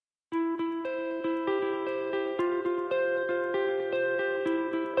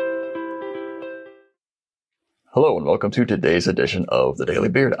Hello and welcome to today's edition of The Daily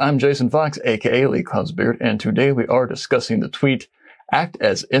Beard. I'm Jason Fox, aka Lee Cloud's Beard, and today we are discussing the tweet, "Act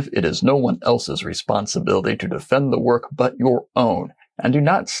as if it is no one else's responsibility to defend the work but your own, and do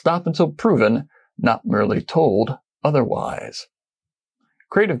not stop until proven, not merely told, otherwise."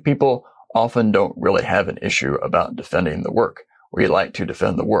 Creative people often don't really have an issue about defending the work. We like to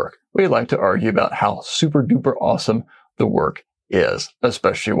defend the work. We like to argue about how super duper awesome the work is,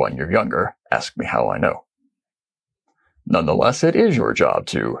 especially when you're younger. Ask me how I know. Nonetheless, it is your job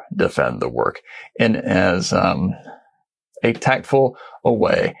to defend the work in as a tactful a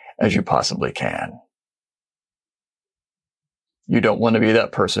way as you possibly can. You don't want to be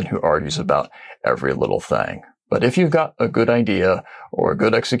that person who argues about every little thing. But if you've got a good idea or a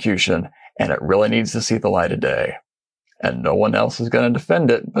good execution and it really needs to see the light of day, and no one else is going to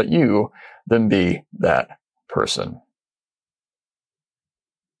defend it but you, then be that person.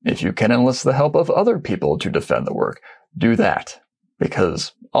 If you can enlist the help of other people to defend the work, do that,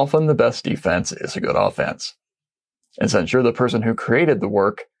 because often the best defense is a good offense. And since you're the person who created the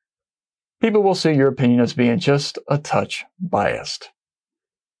work, people will see your opinion as being just a touch biased.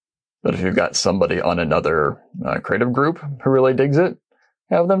 But if you've got somebody on another creative group who really digs it,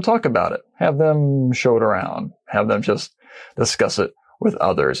 have them talk about it. Have them show it around. Have them just discuss it with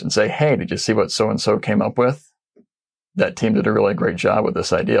others and say, "Hey, did you see what so-and-so came up with? That team did a really great job with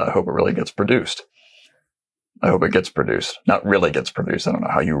this idea. I hope it really gets produced." I hope it gets produced. Not really gets produced. I don't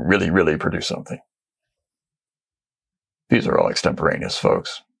know how you really produce something. These are all extemporaneous,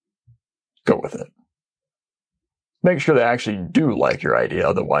 folks. Go with it. Make sure they actually do like your idea,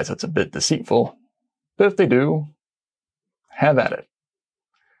 otherwise it's a bit deceitful. But if they do, have at it.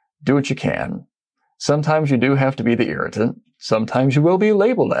 Do what you can. Sometimes you do have to be the irritant. Sometimes you will be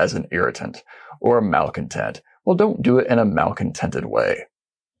labeled as an irritant or a malcontent. Well, don't do it in a malcontented way.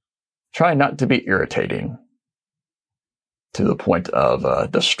 Try not to be irritating to the point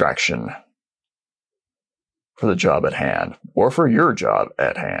of distraction for the job at hand or for your job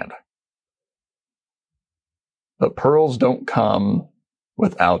at hand. But pearls don't come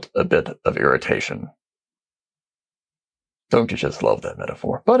without a bit of irritation. Don't you just love that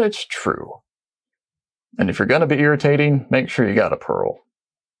metaphor? But it's true. And if you're going to be irritating, make sure you got a pearl.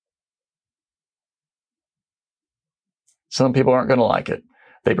 Some people aren't going to like it.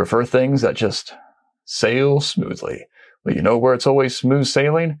 They prefer things that just sail smoothly. But you know where it's always smooth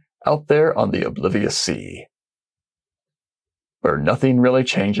sailing? Out there on the oblivious sea, where nothing really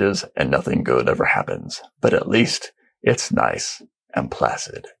changes and nothing good ever happens. But at least it's nice and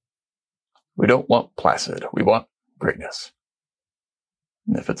placid. We don't want placid. We want greatness.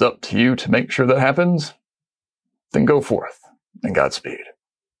 And if it's up to you to make sure that happens, then go forth and Godspeed.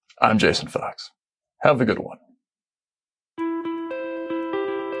 I'm Jason Fox. Have a good one.